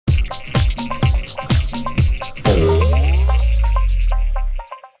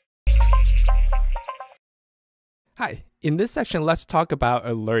In this section, let's talk about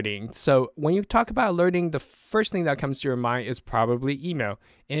alerting. So when you talk about alerting, the first thing that comes to your mind is probably email.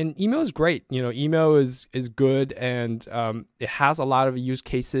 And email is great. Email is good, and it has a lot of use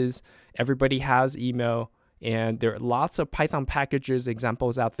cases. Everybody has email, and there are lots of Python packages,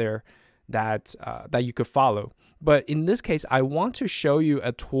 examples out there that you could follow. But in this case, I want to show you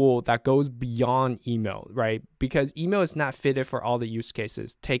a tool that goes beyond email, right? Because email is not fitted for all the use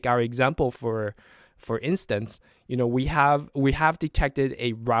cases. Take our example for instance, we have detected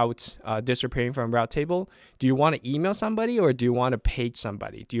a route disappearing from route table. Do you want to email somebody, or do you want to page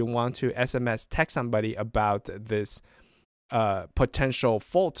somebody? Do you want to SMS text somebody about this potential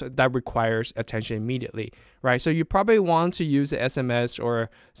fault that requires attention immediately, right? So you probably want to use an SMS or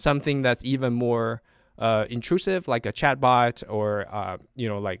something that's even more intrusive, like a chatbot, or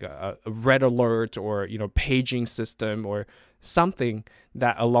like a red alert, or paging system, or something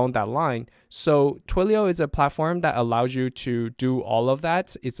that along that line. So Twilio is a platform that allows you to do all of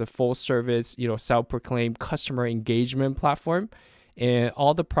that. It's a full service, self-proclaimed customer engagement platform. And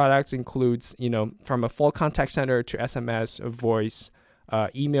all the products includes, from a full contact center to SMS, voice,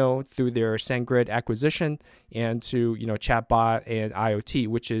 email through their SendGrid acquisition, and to, chatbot and IoT,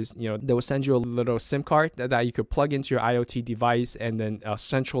 which is, they will send you a little SIM card that you could plug into your IoT device and then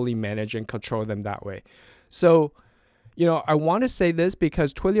centrally manage and control them that way. So, I want to say this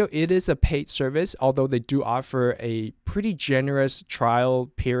because Twilio, it is a paid service, although they do offer a pretty generous trial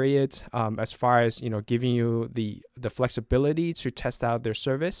period as far as, giving you the flexibility to test out their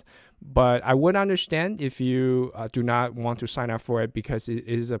service. But I would understand if you do not want to sign up for it because it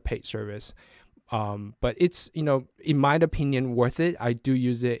is a paid service. But it's, in my opinion, worth it. I do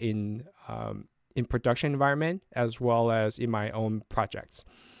use it in production environment as well as in my own projects.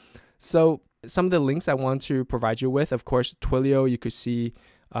 So some of the links I want to provide you with, of course, Twilio, you could see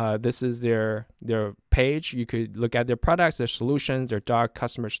this is their page. You could look at their products, their solutions, their dark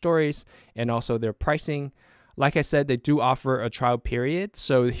customer stories, and also their pricing. Like I said, they do offer a trial period.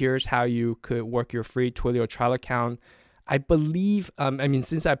 So here's how you could work your free Twilio trial account. I believe,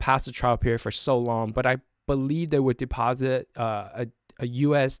 since I passed the trial period for so long, but I believe they would deposit a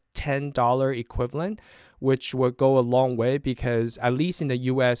US $10 equivalent, which would go a long way, because at least in the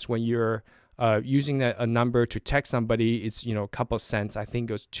US, when you're using a number to text somebody, it's a couple of cents. I think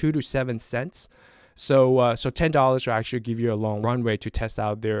it was 2 to 7 cents. So $10 will actually give you a long runway to test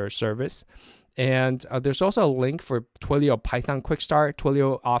out their service. And there's also a link for Twilio Python Quick Start.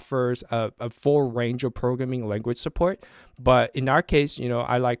 Twilio offers a full range of programming language support, but in our case,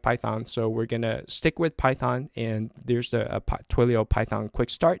 I like Python, so we're gonna stick with Python. And there's the Twilio Python Quick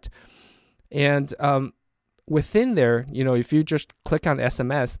Start. And within there, if you just click on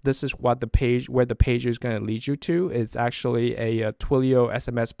SMS, this is where the page is going to lead you to. It's actually a Twilio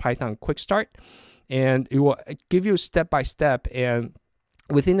SMS Python Quick Start, and it will give you step by step and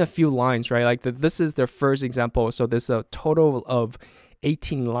within a few lines, right? Like this is their first example. So there's a total of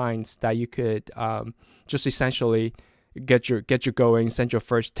 18 lines that you could just essentially get you going, send your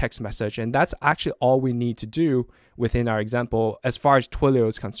first text message. And that's actually all we need to do within our example as far as Twilio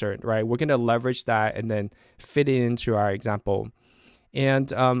is concerned, right? We're going to leverage that and then fit it into our example.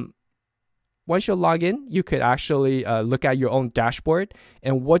 And once you log in, you could actually look at your own dashboard.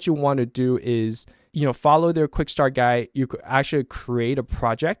 And what you want to do is, follow their quick start guide. You could actually create a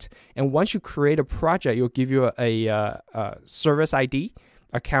project. And once you create a project, it'll give you a service ID,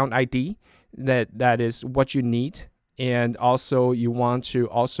 account ID, that is what you need. And also you want to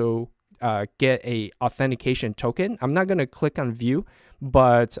get a authentication token. I'm not going to click on view,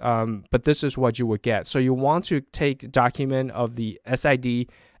 but this is what you would get. So you want to take document of the SID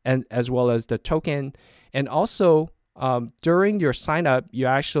and as well as the token. And also during your sign up, you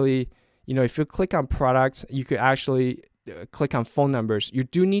actually, if you click on products, you could actually click on phone numbers. You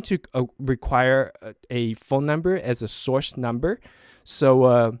do need to require a phone number as a source number.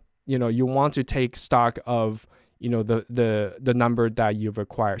 So you want to take stock of the number that you've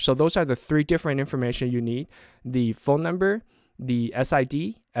acquired. So those are the 3 different information you need: the phone number, the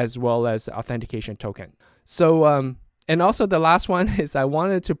SID, as well as the authentication token. So and also the last one is I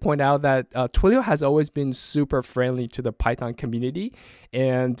wanted to point out that Twilio has always been super friendly to the Python community.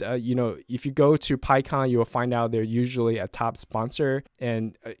 And if you go to PyCon, you'll find out they're usually a top sponsor,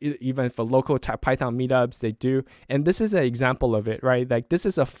 and even for local Python meetups, they do. And this is an example of it, right? Like this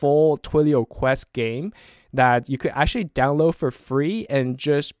is a full Twilio Quest game that you could actually download for free and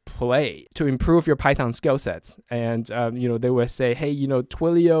just play to improve your Python skill sets. And they will say, hey,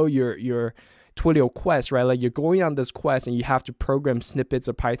 Twilio, your Twilio Quest, right? Like you're going on this quest and you have to program snippets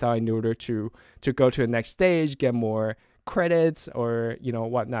of Python in order to go to the next stage, get more credits or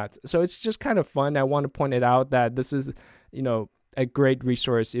whatnot. So it's just kind of fun. I want to point it out that this is a great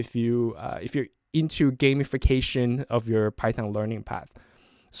resource if you're into gamification of your Python learning path.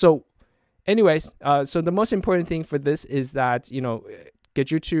 So anyways, so the most important thing for this is that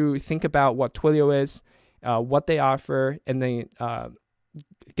get you to think about what Twilio is, what they offer, and then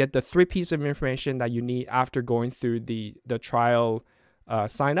get the 3 pieces of information that you need after going through the trial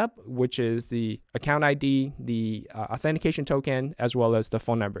sign up, which is the account ID, the authentication token, as well as the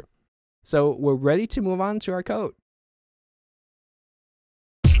phone number. So we're ready to move on to our code.